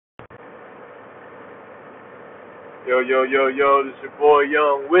Yo, yo, yo, yo, this your boy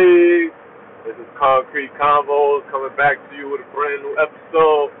Young Wig. This is Concrete Convos coming back to you with a brand new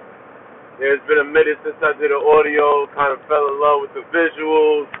episode. Yeah, it's been a minute since I did an audio, kind of fell in love with the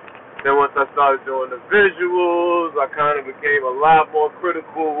visuals. Then once I started doing the visuals, I kind of became a lot more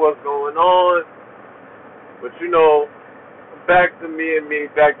critical of what's going on. But you know, back to me,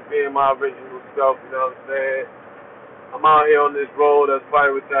 back to being my original self, you know what I'm saying? I'm out here on this road, that's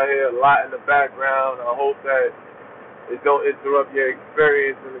probably what y'all hear a lot in the background. I hope that it don't interrupt your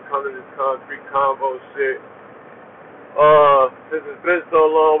experience when it comes to this concrete convo shit. Since it's been so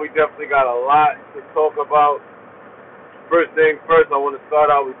long, we definitely got a lot to talk about. First thing first, I want to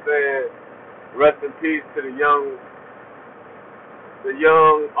start out with saying rest in peace to the young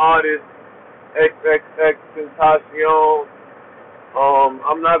artist XXX Tentacion.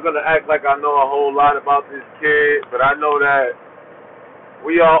 I'm not gonna act like I know a whole lot about this kid, but I know that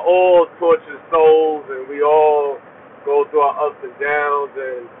we are all tortured souls, and we all go through our ups and downs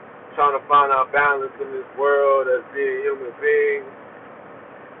and trying to find our balance in this world as being human beings.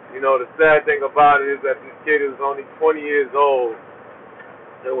 You know, the sad thing about it is that this kid is only 20 years old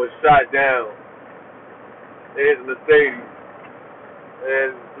and was shot down in his Mercedes.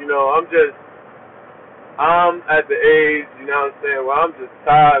 And, you know, I'm at the age, you know what I'm saying, where I'm just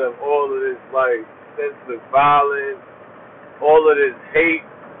tired of all of this, like, senseless violence, all of this hate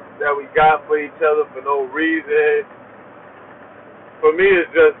that we got for each other for no reason. For me, it's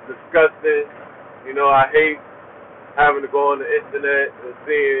just disgusting. You know, I hate having to go on the internet and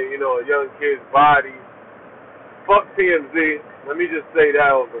seeing, you know, a young kid's body. Fuck TMZ. Let me just say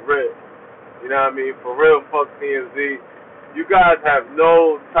that on the real. You know what I mean? For real, fuck TMZ. You guys have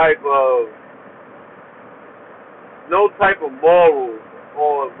no type of morals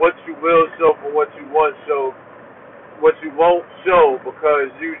on what you will show from what you won't show,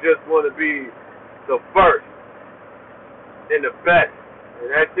 because you just want to be the first and the best.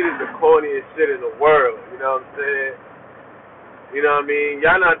 And that shit is the corniest shit in the world, you know what I'm saying? You know what I mean?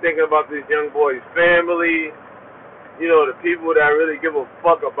 Y'all not thinking about this young boy's family, you know, the people that really give a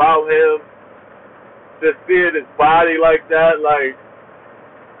fuck about him. Just seeing his body like that, like,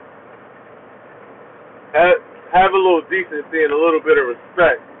 have a little decency and a little bit of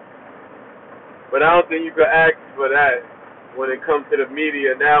respect. But I don't think you can ask for that when it comes to the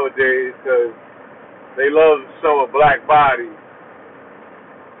media nowadays, because they love showing black bodies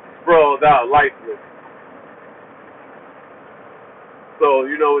sprawled out, lifeless. So,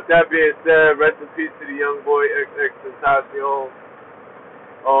 you know, with that being said, rest in peace to the young boy XX Tentacion.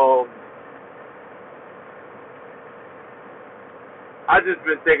 I just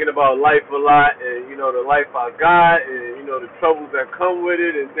been thinking about life a lot, and, you know, the life I got, and, you know, the troubles that come with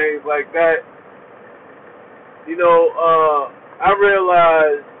it and things like that. You know, I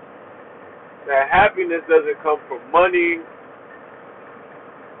realized that happiness doesn't come from money.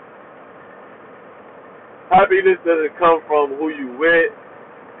 Happiness doesn't come from who you with.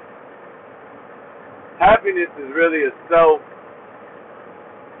 Happiness is really a self.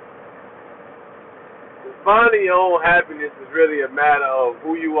 Finding your own happiness is really a matter of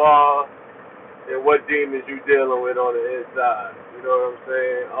who you are and what demons you're dealing with on the inside. You know what I'm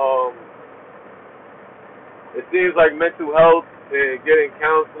saying? It seems like mental health and getting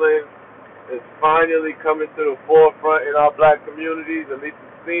counseling is finally coming to the forefront in our black communities. At least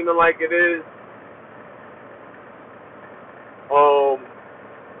it's seeming like it is.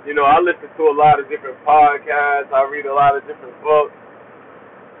 You know, I listen to a lot of different podcasts. I read a lot of different books.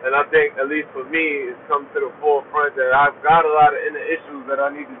 And I think, at least for me, it's come to the forefront that I've got a lot of inner issues that I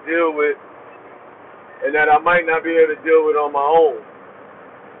need to deal with and that I might not be able to deal with on my own.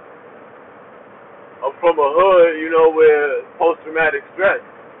 I'm from a hood, you know, where post-traumatic stress.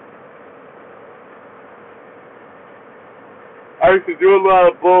 I used to do a lot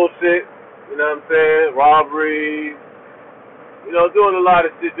of bullshit, you know what I'm saying, robberies, you know, doing a lot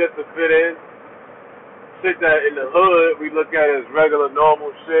of shit just to fit in. Shit that in the hood we look at as regular,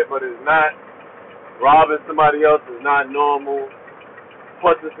 normal shit, but it's not. Robbing somebody else is not normal.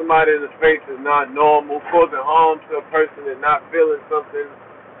 Punching somebody in the face is not normal. Causing harm to a person and not feeling something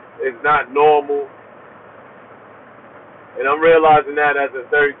is not normal. And I'm realizing that as a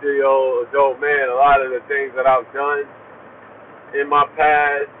 33-year-old adult man, a lot of the things that I've done in my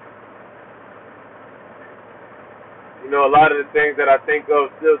past, you know, a lot of the things that I think of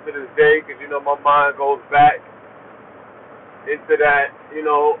still to this day, because, you know, my mind goes back into that, you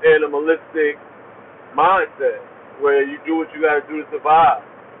know, animalistic mindset where you do what you got to do to survive.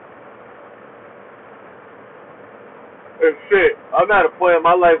 And shit, I'm at a point in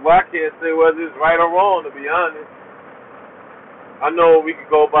my life where I can't say whether it's right or wrong, to be honest. I know we could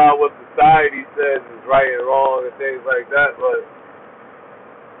go by what society says is right and wrong and things like that, but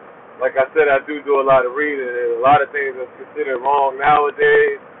like I said, I do a lot of reading, and a lot of things that's considered wrong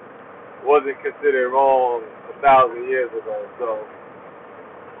nowadays wasn't considered wrong 1,000 years ago. So,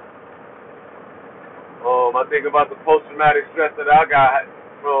 I think about the post-traumatic stress that I got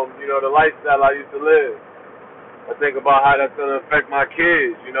from, the lifestyle I used to live. I think about how that's going to affect my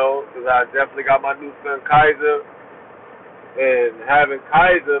kids, because I definitely got my new son, Kaiser, and having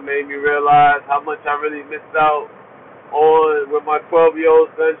Kaiser made me realize how much I really missed out on with my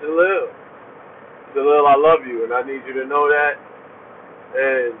 12-year-old son, Jalil. Jalil, I love you, and I need you to know that.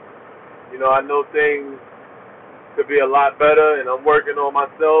 And, I know things could be a lot better, and I'm working on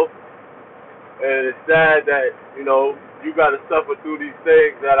myself. And it's sad that, you got to suffer through these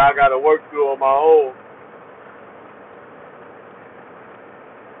things that I got to work through on my own.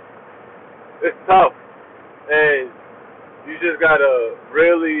 It's tough. And you just got to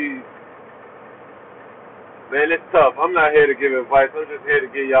really, man, it's tough. I'm not here to give advice. I'm just here to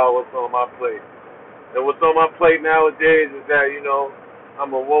give y'all what's on my plate. And what's on my plate nowadays is that,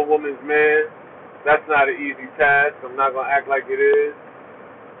 I'm a one-woman's man. That's not an easy task. I'm not going to act like it is.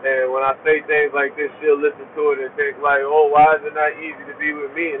 And when I say things like this, she'll listen to it and think like, oh, why is it not easy to be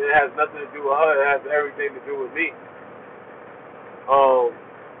with me? And it has nothing to do with her. It has everything to do with me.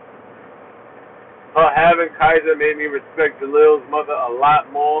 Her having Kaiser made me respect Jalil's mother a lot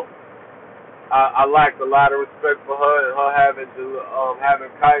more. I lacked a lot of respect for her, and her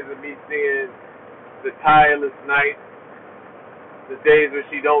having Kaiser, me seeing the tireless nights, the days where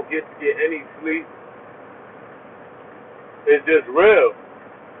she don't get to get any sleep. It's just real.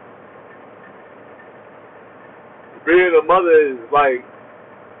 Being a mother is like,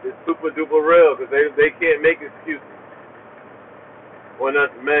 it's super duper real, because they can't make excuses. When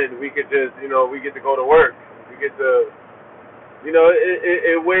us men, we could just, we get to go to work. We get to,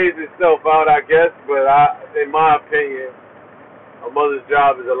 it weighs itself out, I guess, but in my opinion, a mother's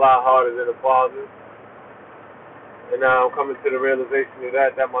job is a lot harder than a father's. And now I'm coming to the realization of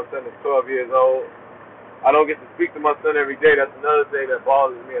that my son is 12 years old. I don't get to speak to my son every day. That's another thing that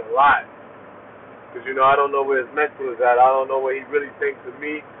bothers me a lot. Because, I don't know where his mental is at. I don't know what he really thinks of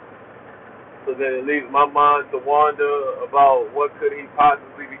me. So then it leaves my mind to wander about what could he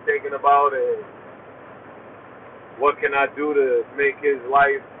possibly be thinking about and what can I do to make his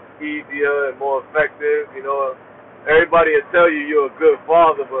life easier and more effective. Everybody will tell you you're a good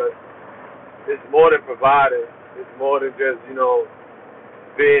father, but it's more than providing. It's more than just,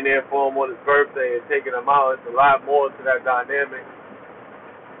 being there for him on his birthday and taking him out. It's a lot more to that dynamic,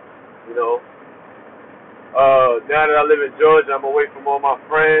 Now that I live in Georgia, I'm away from all my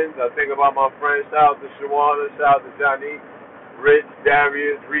friends. I think about my friends. Shout out to Shawana, shout out to Johnny, Rich,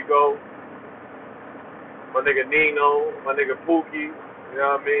 Darius, Rico, my nigga Nino, my nigga Pookie, you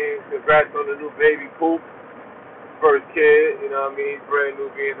know what I mean? Congrats on the new baby Poop, first kid, you know what I mean? Brand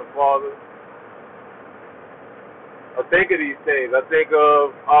new being a father. I think of these things. I think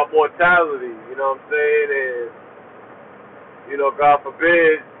of our mortality, you know what I'm saying? And, God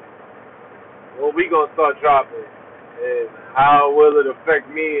forbid, when we gonna start dropping, and how will it affect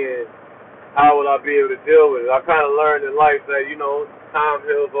me, and how will I be able to deal with it? I kind of learned in life that, time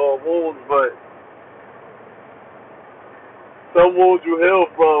heals all wounds, but some wounds you heal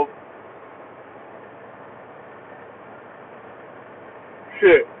from,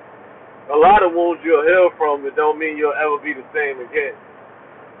 a lot of wounds you'll heal from, it don't mean you'll ever be the same again.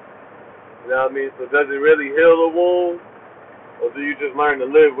 You know what I mean? So does it really heal a wound, or do you just learn to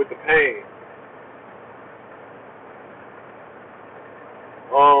live with the pain?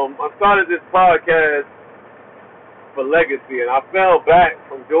 I started this podcast for legacy, and I fell back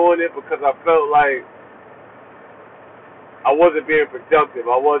from doing it because I felt like I wasn't being productive.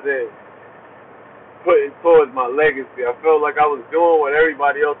 I wasn't putting towards my legacy. I felt like I was doing what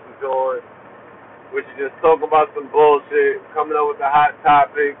everybody else was doing, which is just talking about some bullshit, coming up with the hot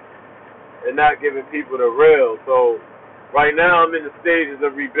topics, and not giving people the real. So right now I'm in the stages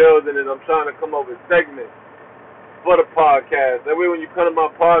of rebuilding, and I'm trying to come up with segments for the podcast. That way when you come to my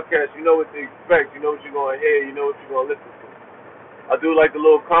podcast, you know what to expect, you know what you're going to hear, you know what you're going to listen to. I do like the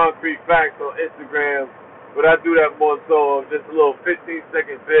little concrete facts on Instagram, but I do that more so of just a little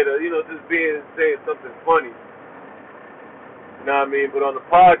 15-second bit of, just saying something funny. You know what I mean? But on the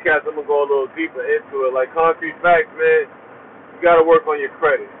podcast, I'm going to go a little deeper into it. Like concrete facts, man, you got to work on your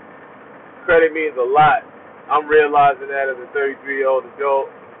credit. Credit means a lot. I'm realizing that as a 33-year-old adult.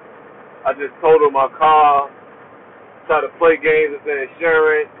 I just totaled my car, tried to play games with the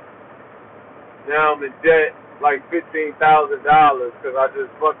insurance. Now I'm in debt like $15,000 because I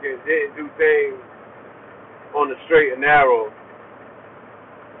just fucking didn't do things on the straight and narrow.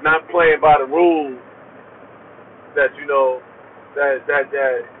 not playing by the rules that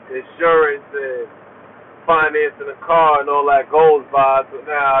that insurance and financing a car and all that goes by. So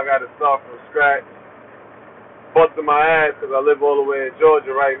now I got to start from scratch, busting my ass because I live all the way in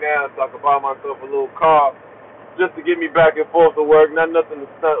Georgia right now, so I can buy myself a little car just to get me back and forth to work, not nothing to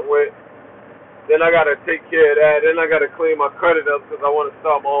stunt with. Then I got to take care of that. Then I got to clean my credit up because I want to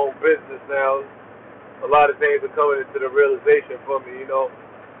start my own business now. A lot of things are coming into the realization for me,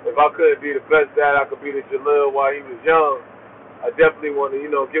 If I couldn't be the best dad I could be to Jalil while he was young, I definitely want to,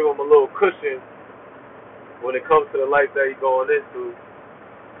 give him a little cushion when it comes to the life that he's going into.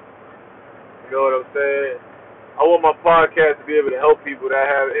 You know what I'm saying? I want my podcast to be able to help people that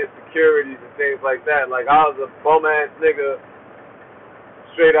have insecurities and things like that. Like, I was a bum-ass nigga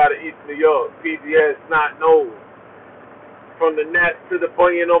straight out of East New York, PGS, snot nose. From the gnat to the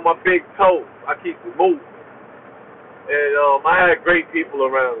bunion on my big toe, I keep it moving. And I had great people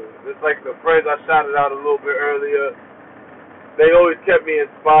around me. Just like the friends I shouted out a little bit earlier, they always kept me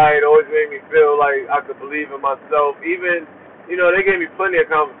inspired, always made me feel like I could believe in myself. Even, they gave me plenty of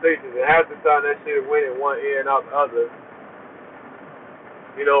conversations, and half the time that shit went in one ear and out the other.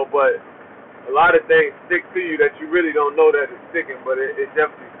 But a lot of things stick to you that you really don't know that it's sticking, but it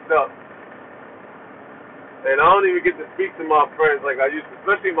definitely stuck. And I don't even get to speak to my friends like I used to,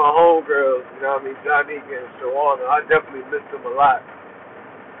 especially my homegirls, Janique and Shawana. I definitely miss them a lot.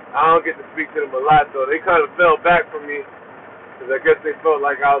 I don't get to speak to them a lot, so they kind of fell back from me, because I guess they felt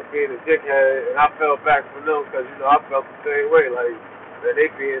like I was being a dickhead, and I fell back from them because, I felt the same way, like, that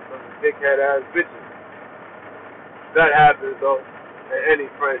they being some dickhead-ass bitches. That happens, though, in any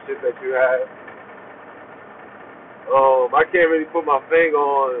friendship that you have. I can't really put my finger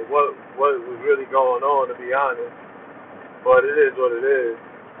on what was really going on, to be honest. But it is what it is.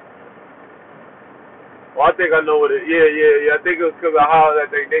 Well, I think I know what it is. Yeah. I think it was because I hollered at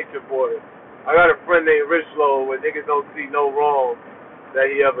their nature boy. I got a friend named Rich Low where niggas don't see no wrong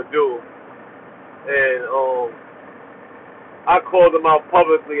that he ever do. And I called him out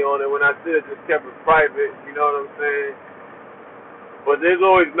publicly on it when I should have just kept it private, you know what I'm saying? But there's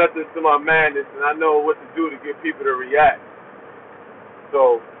always methods to my madness, and I know what to do to get people to react.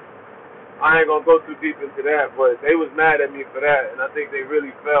 So I ain't gonna go too deep into that, but they was mad at me for that, and I think they really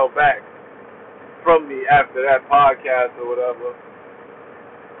fell back from me after that podcast or whatever.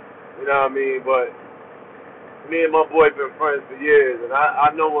 You know what I mean? But me and my boy been friends for years, and I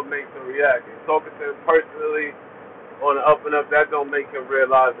know what makes him react. And talking to him personally on the up and up, that don't make him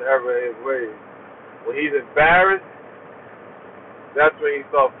realize the error in his ways. When he's embarrassed, that's when he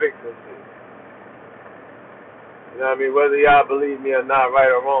start fixing shit. You know what I mean? Whether y'all believe me or not,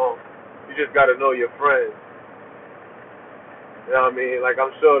 right or wrong, you just gotta know your friends. You know what I mean? Like,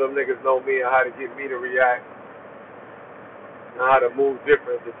 I'm sure them niggas know me and how to get me to react, and how to move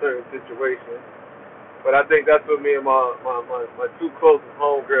different to certain situations. But I think that's what me and my two closest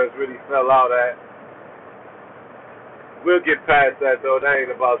homegirls really fell out at. We'll get past that, though. That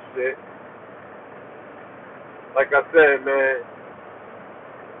ain't about shit. Like I said, man,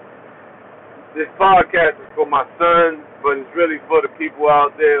 this podcast is for my son, but it's really for the people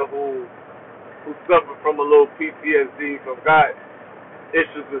out there who suffer from a little PTSD, from got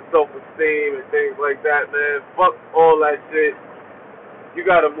issues with self-esteem and things like that, man. Fuck all that shit. You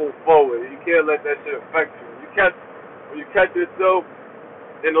gotta move forward. You can't let that shit affect you. When you catch yourself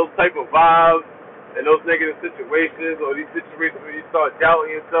in those type of vibes and those negative situations, or these situations where you start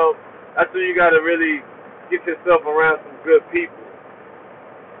doubting yourself, that's when you gotta really get yourself around some good people.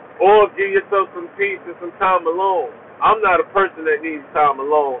 Or give yourself some peace and some time alone. I'm not a person that needs time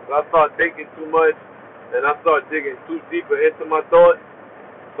alone. So I start thinking too much, and I start digging too deeper into my thoughts.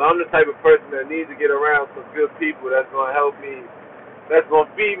 So I'm the type of person that needs to get around some good people that's going to help me, that's going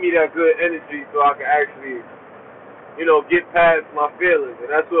to feed me that good energy so I can actually, get past my feelings.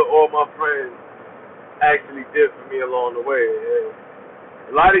 And that's what all my friends actually did for me along the way. And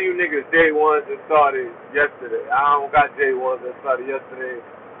a lot of you niggas day ones that started yesterday. I don't got day ones that started yesterday.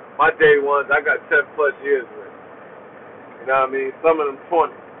 My day ones, I got 10 plus years with. You know what I mean? Some of them 20.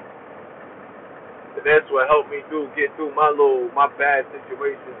 And that's what helped me get through my bad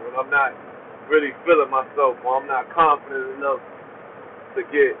situations when I'm not really feeling myself, or I'm not confident enough to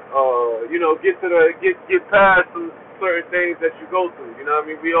get past some certain things that you go through. You know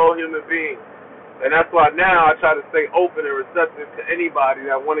what I mean? We all human beings. And that's why now I try to stay open and receptive to anybody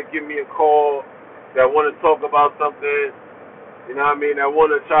that want to give me a call, that want to talk about something. You know what I mean? I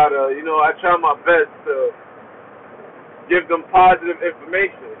want to try to, I try my best to give them positive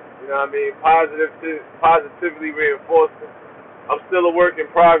information. You know what I mean? Positively reinforcing. I'm still a work in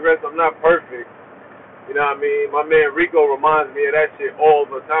progress. I'm not perfect. You know what I mean? My man Rico reminds me of that shit all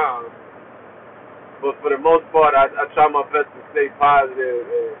the time. But for the most part, I try my best to stay positive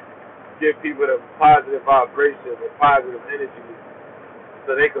and give people the positive vibration and positive energy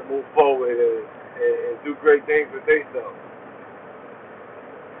so they can move forward and do great things with themselves.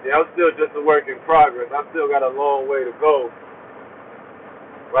 Yeah, I'm still just a work in progress. I still got a long way to go.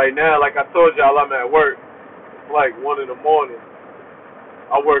 Right now, like I told y'all, I'm at work. It's like 1 in the morning.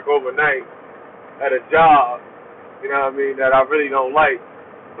 I work overnight at a job, you know what I mean, that I really don't like.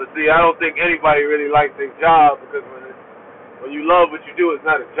 But see, I don't think anybody really likes their job because when you love what you do, it's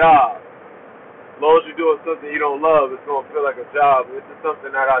not a job. As long as you're doing something you don't love, it's going to feel like a job. This is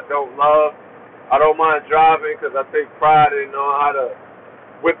something that I don't love. I don't mind driving because I take pride in knowing how to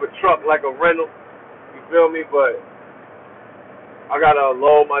whip a truck like a rental. You feel me? But I got to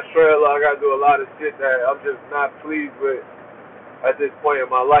load my trailer. I got to do a lot of shit that I'm just not pleased with at this point in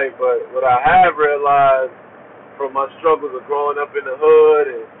my life. But what I have realized from my struggles of growing up in the hood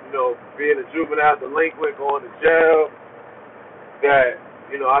and, you know, being a juvenile delinquent, going to jail, that,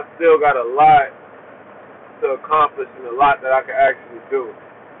 you know, I still got a lot to accomplish and a lot that I can actually do.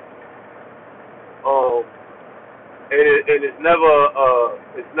 And it's never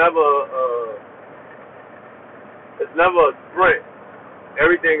a sprint.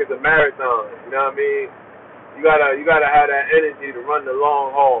 Everything is a marathon. You know what I mean? You gotta have that energy to run the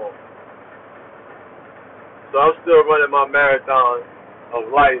long haul. So I'm still running my marathon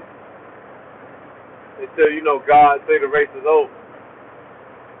of life until, you know, God say the race is over.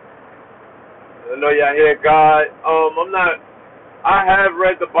 I know y'all hear God. I have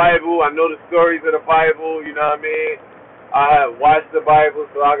read the Bible. I know the stories of the Bible, you know what I mean? I have watched the Bible,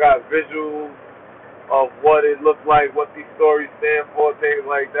 so I got visuals of what it looks like, what these stories stand for, things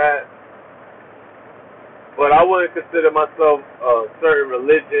like that. But I wouldn't consider myself a certain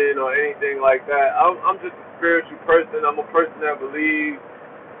religion or anything like that. I'm just a spiritual person. I'm a person that believes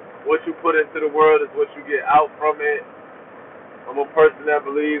what you put into the world is what you get out from it. I'm a person that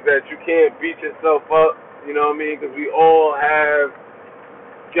believes that you can't beat yourself up, you know what I mean? Because we all have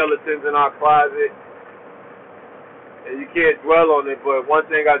skeletons in our closet, and you can't dwell on it. But one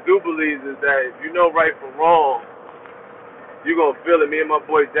thing I do believe is that if you know right from wrong, you're going to feel it. Me and my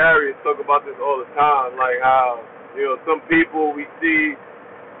boy Darius talk about this all the time, like how, you know, some people we see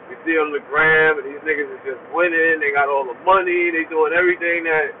on the gram, and these niggas is just winning, they got all the money, they doing everything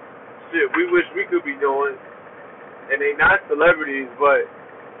that, shit, we wish we could be doing. And they not celebrities, but,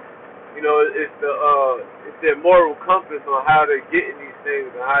 you know, it's their moral compass on how they getting these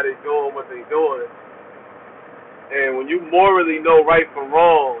things and how they doing what they doing. And when you morally know right from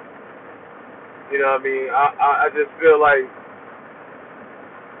wrong, you know what I mean, I just feel like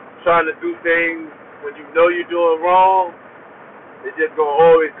trying to do things when you know you're doing wrong, it's just gonna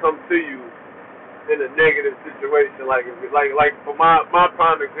always come to you in a negative situation. Like for my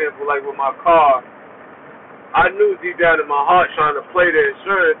prime example, like with my car, I knew deep down in my heart, trying to play the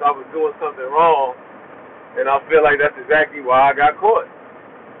insurance, I was doing something wrong, and I feel like that's exactly why I got caught.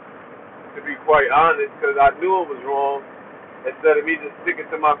 To be quite honest, because I knew it was wrong. Instead of me just sticking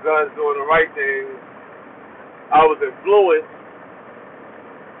to my guns, doing the right thing, I was influenced,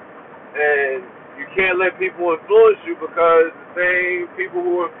 and you can't let people influence you because the same people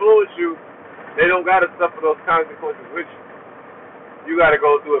who influence you, they don't got to suffer those consequences with you. You got to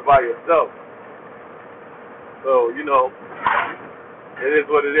go through it by yourself. So, you know, it is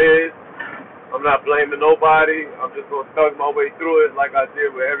what it is. I'm not blaming nobody. I'm just going to thug my way through it like I did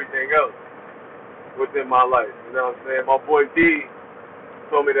with everything else within my life. You know what I'm saying? My boy D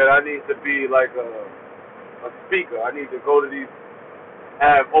told me that I need to be like a speaker. I need to go to these,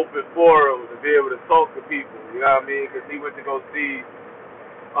 have open forums and be able to talk to people. You know what I mean? Because he went to go see,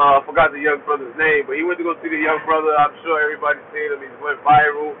 I forgot the young brother's name, but he went to go see the young brother. I'm sure everybody's seen him. He went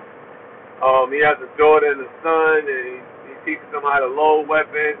viral. He has a daughter and a son, and he teaches them how to load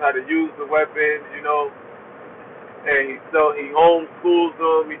weapons, how to use the weapons, you know. And he homeschools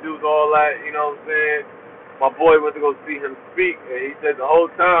them. He does all that, you know what I'm saying. My boy went to go see him speak, and he said the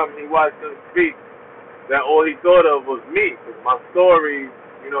whole time he watched him speak, that all he thought of was me. Cause my story,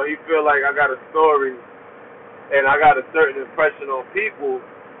 you know, he feel like I got a story, and I got a certain impression on people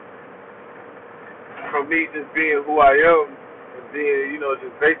from me just being who I am and being, you know,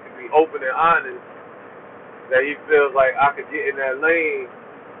 just basically open and honest, that he feels like I could get in that lane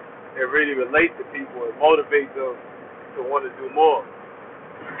and really relate to people and motivate them to want to do more.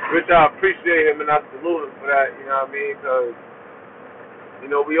 Which I appreciate him and I salute him for that, you know what I mean? Because, you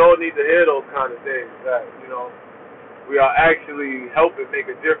know, we all need to hear those kind of things that, you know, we are actually helping make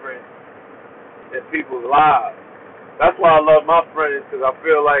a difference in people's lives. That's why I love my friends, because I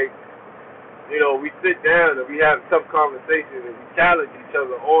feel like, we sit down and we have tough conversations and we challenge each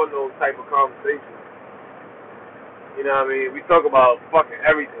other on those type of conversations. You know what I mean? We talk about fucking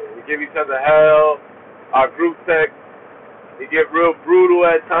everything. We give each other hell. Our group text, it get real brutal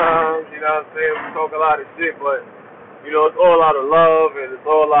at times. You know what I'm saying? We talk a lot of shit, but it's all out of love and it's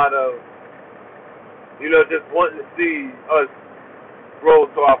all out of just wanting to see us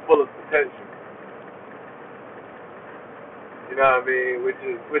grow to our fullest potential. You know what I mean? Which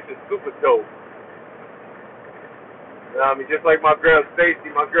is super dope. You know what I mean? Just like my girl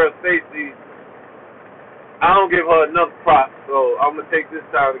Stacy. I don't give her enough props, so I'm gonna take this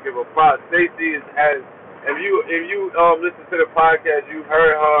time to give her props. Stacy has. If you listen to the podcast, you've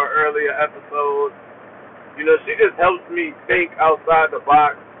heard her earlier episodes. She just helps me think outside the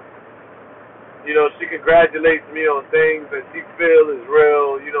box. She congratulates me on things that she feels is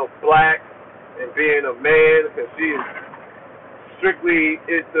real. Black and being a man, because she is strictly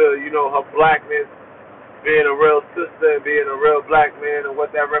into her blackness, being a real sister and being a real black man and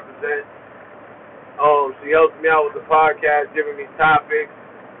what that represents. She helps me out with the podcast, giving me topics,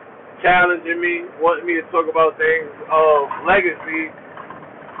 challenging me, wanting me to talk about things of legacy.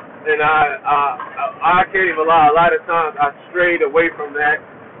 And I can't even lie. A lot of times I strayed away from that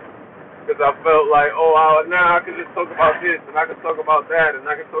because I felt like, now I can just talk about this and I can talk about that and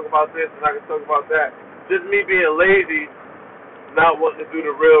I can talk about this and I can talk about that. Just me being lazy, not wanting to do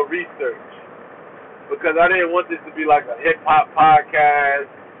the real research, because I didn't want this to be like a hip hop podcast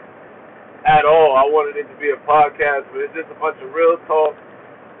at all. I wanted it to be a podcast, but it's just a bunch of real talk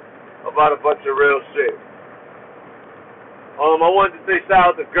about a bunch of real shit. I wanted to say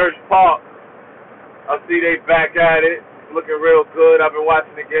shout out to Gersh Park. I see they back at it, looking real good. I've been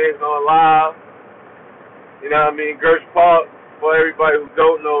watching the games on live. You know what I mean? Gersh Park, for everybody who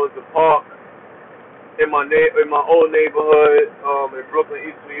don't know, is a park in my old neighborhood in Brooklyn,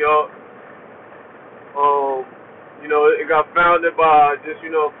 East New York. It got founded by just,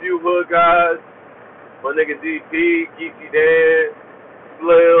 a few hood guys. My nigga DP, Geeky Dan,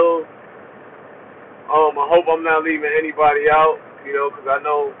 Flil. I hope I'm not leaving anybody out, because I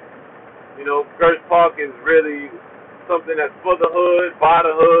know, Gersh Park is really something that's for the hood, by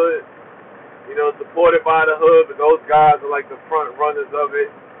the hood, supported by the hood, but those guys are like the front runners of it.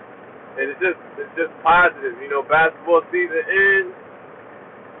 And it's just positive. Basketball season ends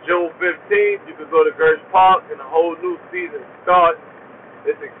June 15th. You can go to Gersh Park and a whole new season starts.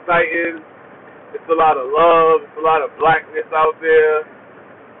 It's exciting. It's a lot of love. It's a lot of blackness out there.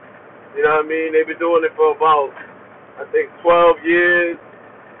 You know what I mean? They've been doing it for about, I think, 12 years.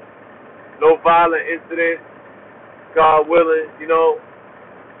 No violent incidents, God willing,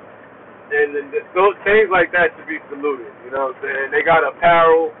 And those things like that should be saluted. You know what I'm saying? They got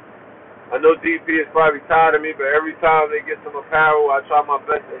apparel. I know DP is probably tired of me, but every time they get some apparel, I try my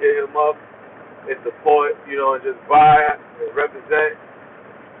best to hit him up and support, and just buy and represent.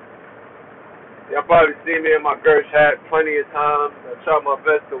 Y'all probably seen me in my Gersh hat plenty of times. I try my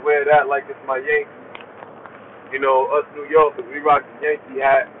best to wear that like it's my Yankee. Us New Yorkers, we rock the Yankee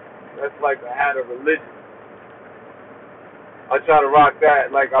hat. That's like a hat of religion. I try to rock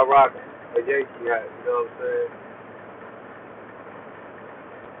that like I rock a Yankee hat, you know what I'm saying?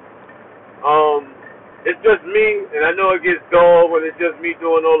 It's just me, and I know it gets dull when it's just me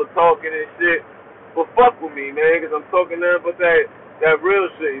doing all the talking and shit. But fuck with me, man, because I'm talking nothing but that real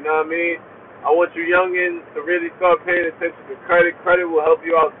shit, you know what I mean? I want you youngins to really start paying attention to credit. Credit will help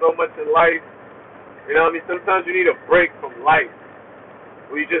you out so much in life. You know what I mean? Sometimes you need a break from life,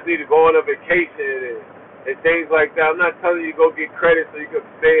 where you just need to go on a vacation and things like that. I'm not telling you to go get credit so you can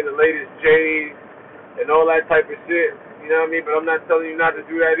stay in the latest J's and all that type of shit. You know what I mean? But I'm not telling you not to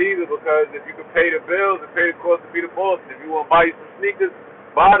do that either, because if you can pay the bills and pay the cost to be the boss, if you want to buy you some sneakers,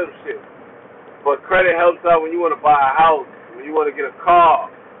 buy them shit. But credit helps out when you want to buy a house, when you want to get a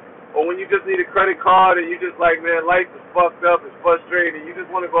car, or when you just need a credit card and you just like, man, life is fucked up, it's frustrating, you just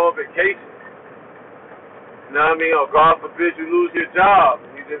want to go on vacation. You know what I mean? Or God forbid you lose your job,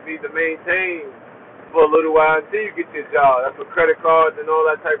 and you just need to maintain for a little while until you get your job. That's what credit cards and all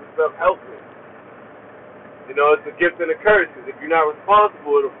that type of stuff help with. It's a gift and a curse, because if you're not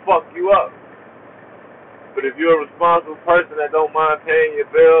responsible, it'll fuck you up. But if you're a responsible person that don't mind paying your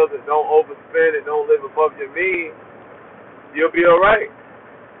bills and don't overspend and don't live above your means, you'll be alright.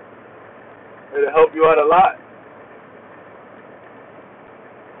 It'll help you out a lot.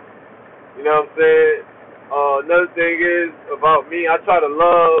 You know what I'm saying? Another thing is, about me, I try to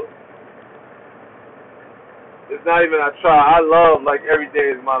love. It's not even I try. I love like every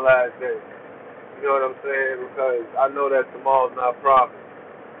day is my last day. You know what I'm saying? Because I know that tomorrow's not promised.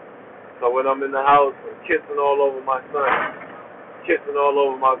 So when I'm in the house, I'm kissing all over my son. kissing all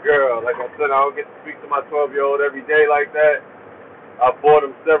over my girl. Like I said, I don't get to speak to my 12-year-old every day like that. I bought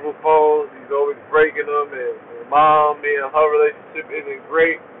him several phones. He's always breaking them. And me and her relationship isn't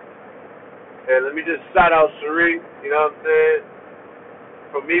great. And let me just shout out Cherie, you know what I'm saying?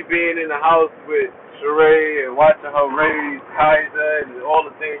 For me being in the house with Sheree and watching her raise Kaiser and all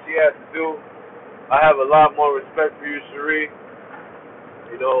the things she has to do, I have a lot more respect for you, Cherie.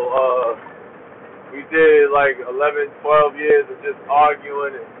 You know, we did like 11, 12 years of just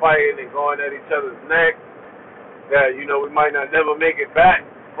arguing and fighting and going at each other's necks that, you know, we might not never make it back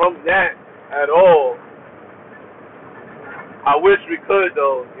from that at all. I wish we could,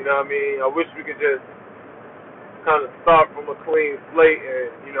 though, you know what I mean? I wish we could just kind of start from a clean slate and,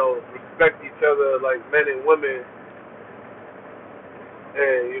 you know, respect each other like men and women.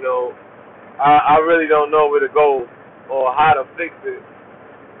 And, you know, I really don't know where to go or how to fix it.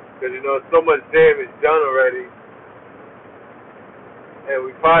 Because, you know, so much damage done already. And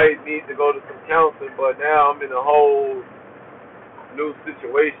we probably need to go to some counseling, but now I'm in a whole new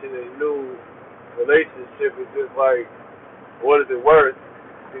situation and new relationship. It's just like, what is it worth?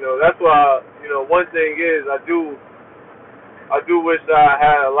 You know, that's why, you know, one thing is I do wish I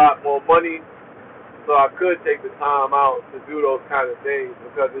had a lot more money so I could take the time out to do those kind of things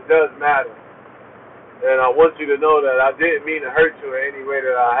because it does matter. And I want you to know that I didn't mean to hurt you in any way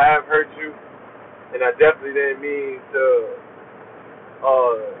that I have hurt you, and I definitely didn't mean to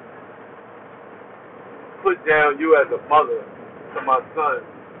put down you as a mother to my son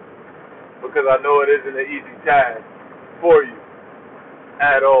because I know it isn't an easy task for you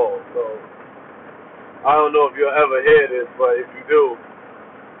at all. So I don't know if you'll ever hear this, but if you do,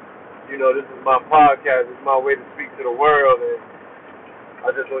 you know, this is my podcast. It's my way to speak to the world, and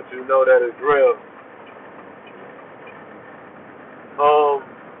I just want you to know that it's real.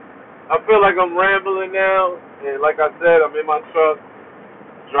 I feel like I'm rambling now, and like I said, I'm in my truck,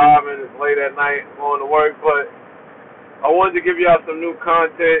 driving. It's late at night, going to work, but I wanted to give y'all some new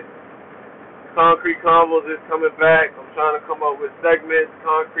content. Concrete Convos is coming back. I'm trying to come up with segments,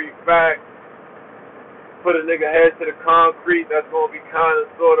 concrete facts, put a nigga head to the concrete. That's going to be kind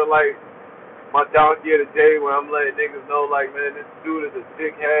of sort of like my donkey of the day where I'm letting niggas know, like, man, this dude is a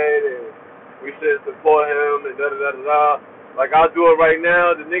dickhead and we should support him and da-da-da-da-da. Like, I'll do it right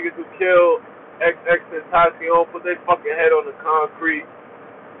now. The niggas who killed XXXTentacion put their fucking head on the concrete.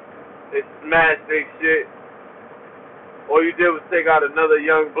 They smashed their shit. All you did was take out another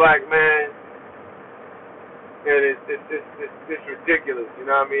young black man. And it's ridiculous, you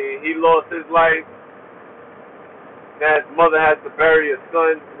know what I mean? He lost his life. Now his mother has to bury his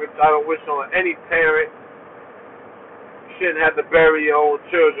son, which I don't wish on any parent. You shouldn't have to bury your own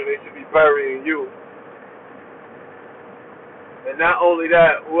children. They should be burying you. And not only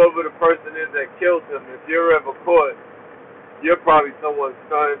that, whoever the person is that killed him, if you're ever caught, you're probably someone's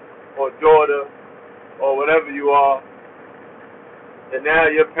son or daughter or whatever you are. And now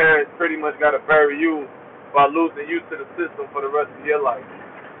your parents pretty much got to bury you by losing you to the system for the rest of your life.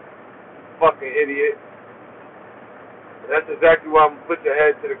 Fucking idiot. And that's exactly why I'm going to put your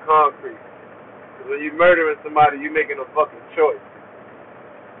head to the concrete. Because when you're murdering somebody, you're making a fucking choice.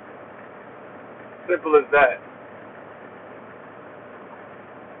 Simple as that.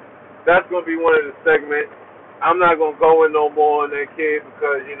 That's going to be one of the segments. I'm not going to go in no more on that kid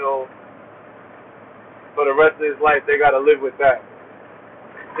because, you know, for the rest of his life, they got to live with that.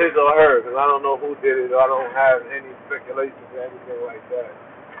 His or her, because I don't know who did it. I don't have any speculations or anything like that.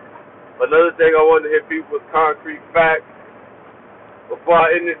 Another thing I wanted to hit people with concrete facts. Before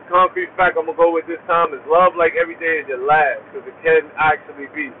I end this concrete fact, I'm going to go with this time is love like every day is your last, because it can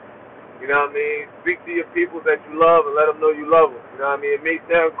actually be. You know what I mean? Speak to your people that you love and let them know you love them. You know what I mean? It may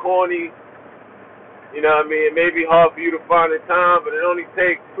sound corny. You know what I mean? It may be hard for you to find the time, but it only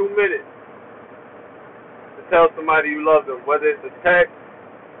takes 2 minutes to tell somebody you love them, whether it's a text,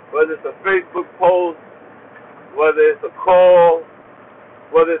 whether it's a Facebook post, whether it's a call,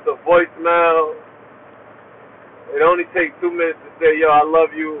 whether it's a voicemail. It only takes 2 minutes to say, yo, I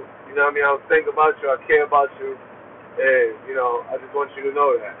love you. You know what I mean? I was thinking about you. I care about you. And, you know, I just want you to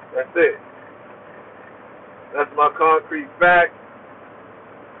know that. That's it. That's my concrete fact.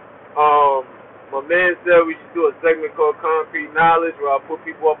 My man said we should do a segment called Concrete Knowledge where I put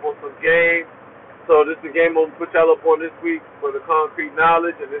people up on some games. So this is the game I'm going to put y'all up on this week for the Concrete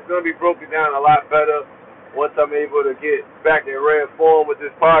Knowledge. And it's going to be broken down a lot better once I'm able to get back in rare form with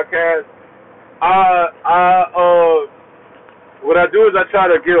this podcast. What I do is I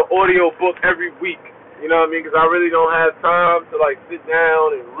try to get an audio book every week. You know what I mean? Because I really don't have time to, like, sit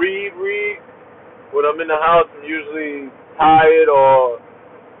down and read. When I'm in the house, I'm usually tired or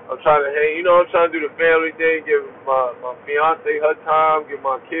I'm trying to hang, I'm trying to do the family thing, give my fiance her time, give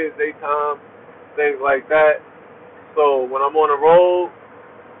my kids their time, things like that. So when I'm on the road,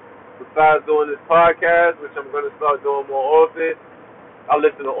 besides doing this podcast, which I'm going to start doing more often, I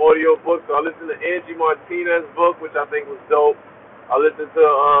listen to audio books. So I listened to Angie Martinez's book, which I think was dope. I listened to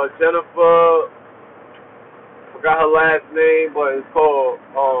Jennifer, forgot her last name, but it's called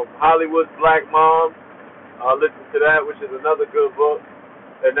Hollywood's Black Mom. I listened to that, which is another good book.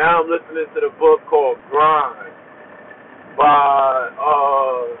 And now I'm listening to the book called Grind by,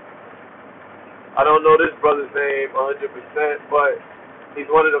 I don't know this brother's name 100%, but he's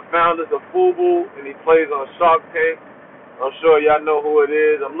one of the founders of FUBU, and he plays on Shark Tank. I'm sure y'all know who it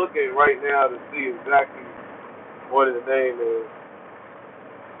is. I'm looking right now to see exactly what his name is.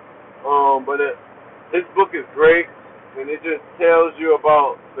 His book is great, and it just tells you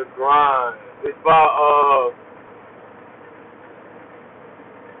about the grind. It's by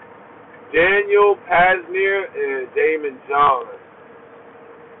Daniel Pazner and Damon John.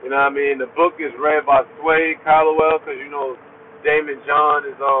 You know what I mean? The book is read by Sway Callowell, because Damon John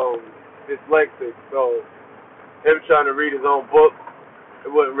is dyslexic, so him trying to read his own book, it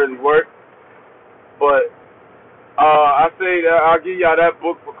wouldn't really work. But I say that I'll give y'all that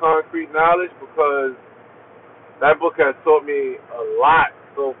book for concrete knowledge, because that book has taught me a lot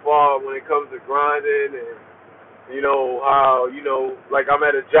so far when it comes to grinding, and how like I'm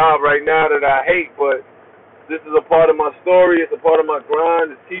at a job right now that I hate, but this is a part of my story. It's a part of my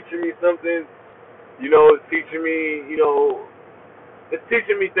grind. It's teaching me something. It's teaching me it's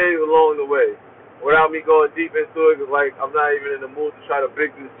teaching me things along the way without me going deep into it, because like I'm not even in the mood to try to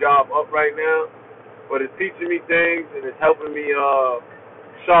big this job up right now. But it's teaching me things, and it's helping me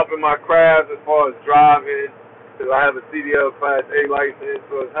sharpen my craft as far as driving, because I have a CDL Class A license,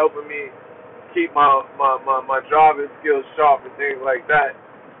 so it's helping me keep my driving skills sharp and things like that.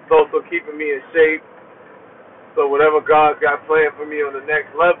 It's also keeping me in shape, so whatever God's got planned for me on the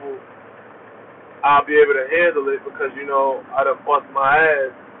next level, I'll be able to handle it, because I done bust my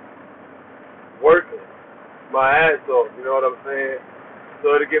ass working my ass off, you know what I'm saying?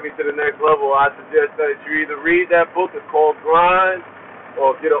 So to get me to the next level, I suggest that you either read that book, it's called Grind,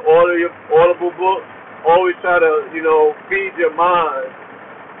 or get an Audible book. Always try to, feed your mind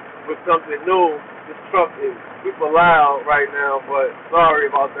with something new. This truck is super loud right now, but sorry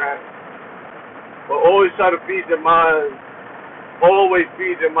about that. But always try to feed your mind. Always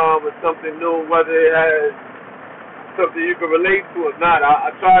feed your mind with something new, whether it has something you can relate to or not.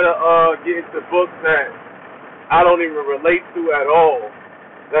 I try to get into books that I don't even relate to at all.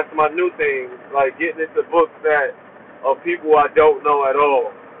 That's my new thing, like getting into books that are people I don't know at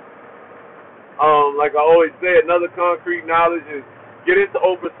all. Like I always say, another concrete knowledge is get into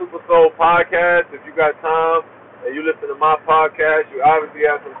Oprah Super Soul podcast. If you got time and you listen to my podcast, you obviously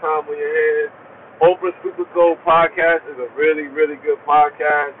have some time on your hands. Oprah Super Soul podcast is a really, really good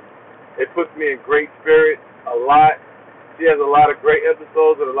podcast. It puts me in great spirits a lot. She has a lot of great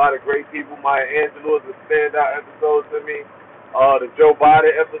episodes with a lot of great people. Maya Angelou is a standout episode to me. The Joe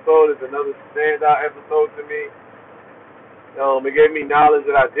Biden episode is another standout episode to me. It gave me knowledge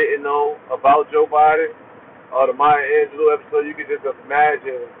that I didn't know about Joe Biden. The Maya Angelou episode, you can just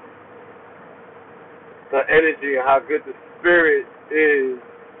imagine the energy and how good the spirit is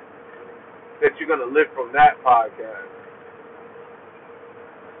that you're going to live from that podcast.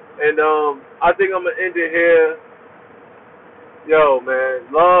 And I think I'm going to end it here. Yo, man,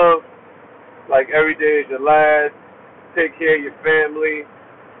 love, like every day is your last. Take care of your family.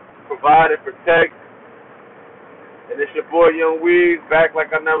 Provide and protect. And it's your boy Young Weeds, back like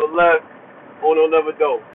I never left. Uno never dope.